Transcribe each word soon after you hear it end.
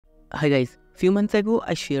Hi guys, few months ago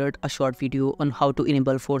I shared a short video on how to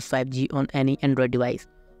enable Force 5G on any Android device,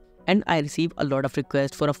 and I received a lot of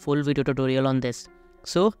requests for a full video tutorial on this.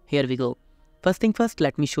 So here we go. First thing first,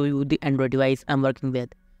 let me show you the Android device I'm working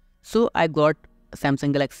with. So I got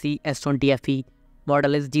Samsung Galaxy S20 FE,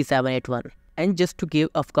 model is G781, and just to give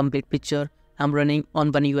a complete picture, I'm running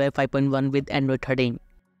on One UI 5.1 with Android 13.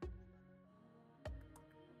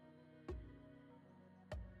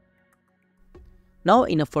 Now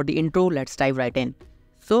enough for the intro, let's dive right in.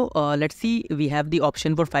 So let's see, we have the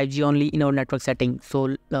option for 5G only in our network settings.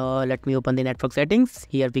 So let me open the network settings.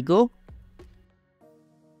 Here we go.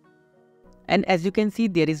 And as you can see,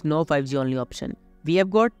 there is no 5G only option. We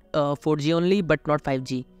have got 4G only but not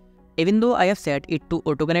 5G. Even though I have set it to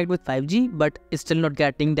auto connect with 5G, but it's still not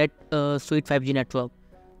getting that sweet 5G network.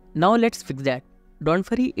 Now let's fix that.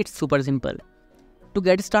 Don't worry, it's super simple. To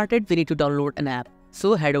get started, we need to download an app.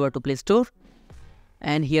 So head over to Play Store.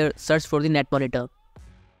 And here search for the NetMonitor.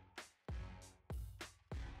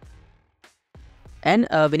 And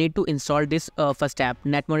we need to install this first app,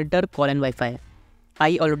 NetMonitor Wi-Fi.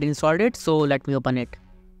 I already installed it, so let me open it.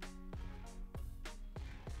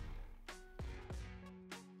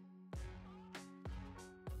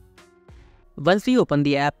 Once we open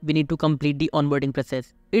the app, we need to complete the onboarding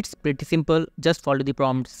process. It's pretty simple, just follow the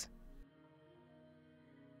prompts.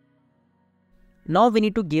 Now we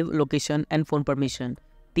need to give location and phone permission.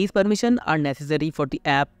 These permissions are necessary for the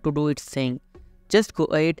app to do its thing. Just go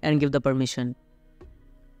ahead and give the permission.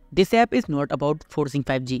 This app is not about forcing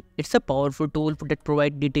 5G. It's a powerful tool that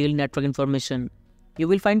provides detailed network information. You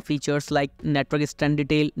will find features like network strength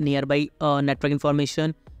detail, nearby network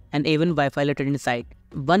information, and even Wi-Fi later inside.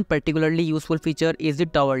 One particularly useful feature is the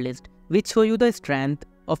tower list, which shows you the strength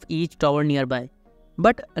of each tower nearby.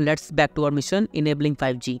 But let's back to our mission, enabling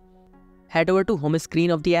 5G. Head over to home screen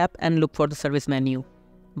of the app and look for the service menu.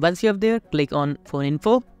 Once you are there, click on phone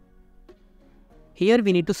info. Here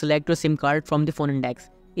we need to select your SIM card from the phone index.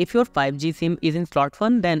 If your 5G SIM is in slot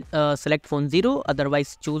 1, then select phone 0,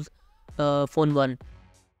 otherwise choose phone 1.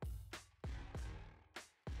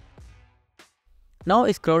 Now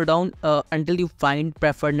scroll down until you find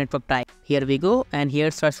preferred network type. Here we go, and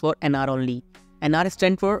here search for NR only. NR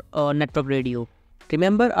stands for network radio.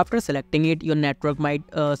 Remember, after selecting it, your network might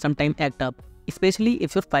sometime act up, especially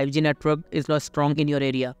if your 5G network is not strong in your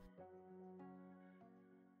area.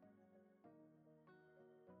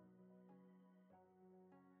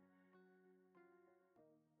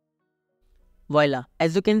 Voila!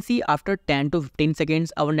 As you can see, after 10 to 15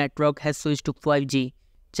 seconds, our network has switched to 5G.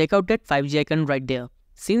 Check out that 5G icon right there.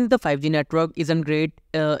 Since the 5G network isn't great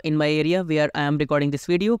in my area where I am recording this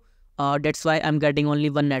video, that's why I'm getting only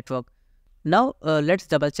one network. Now let's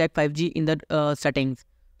double check 5G in the settings.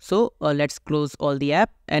 So let's close all the app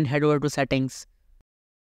and head over to settings.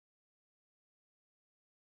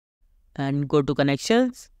 And go to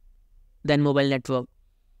connections, then mobile network.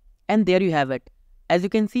 And there you have it. As you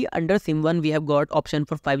can see, under SIM1 we have got option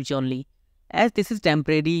for 5G only. As this is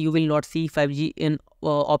temporary, you will not see 5G in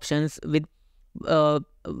options with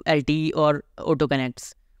LTE or auto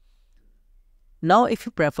connects. Now if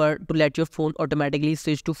you prefer to let your phone automatically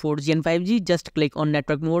switch to 4G and 5G, just click on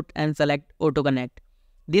network mode and select auto connect.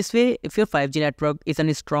 This way, if your 5G network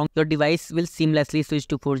isn't strong, your device will seamlessly switch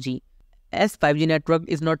to 4G. As 5G network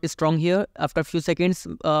is not strong here, after a few seconds,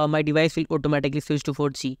 my device will automatically switch to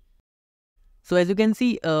 4G. So as you can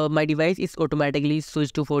see, my device is automatically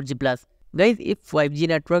switched to 4G+. Guys, if 5G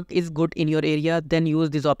network is good in your area, then use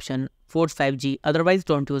this option, Force 5G, otherwise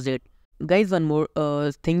don't use it. Guys, one more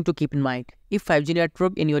thing to keep in mind. If 5G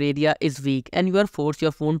network in your area is weak and you are forced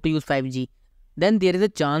your phone to use 5G, then there is a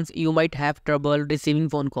chance you might have trouble receiving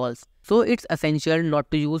phone calls. So it's essential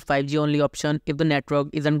not to use 5G only option if the network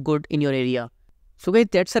isn't good in your area. So guys,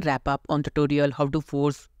 that's a wrap up on tutorial how to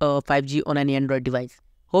force 5G on any Android device.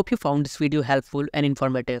 Hope you found this video helpful and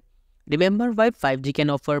informative. Remember, while 5G can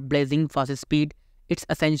offer blazing fast speed, it's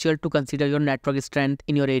essential to consider your network strength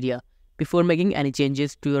in your area before making any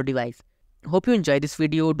changes to your device. Hope you enjoyed this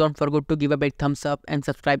video. Don't forget to give a big thumbs up and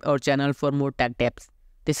subscribe our channel for more tech tips.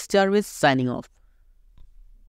 This is Jarvis signing off.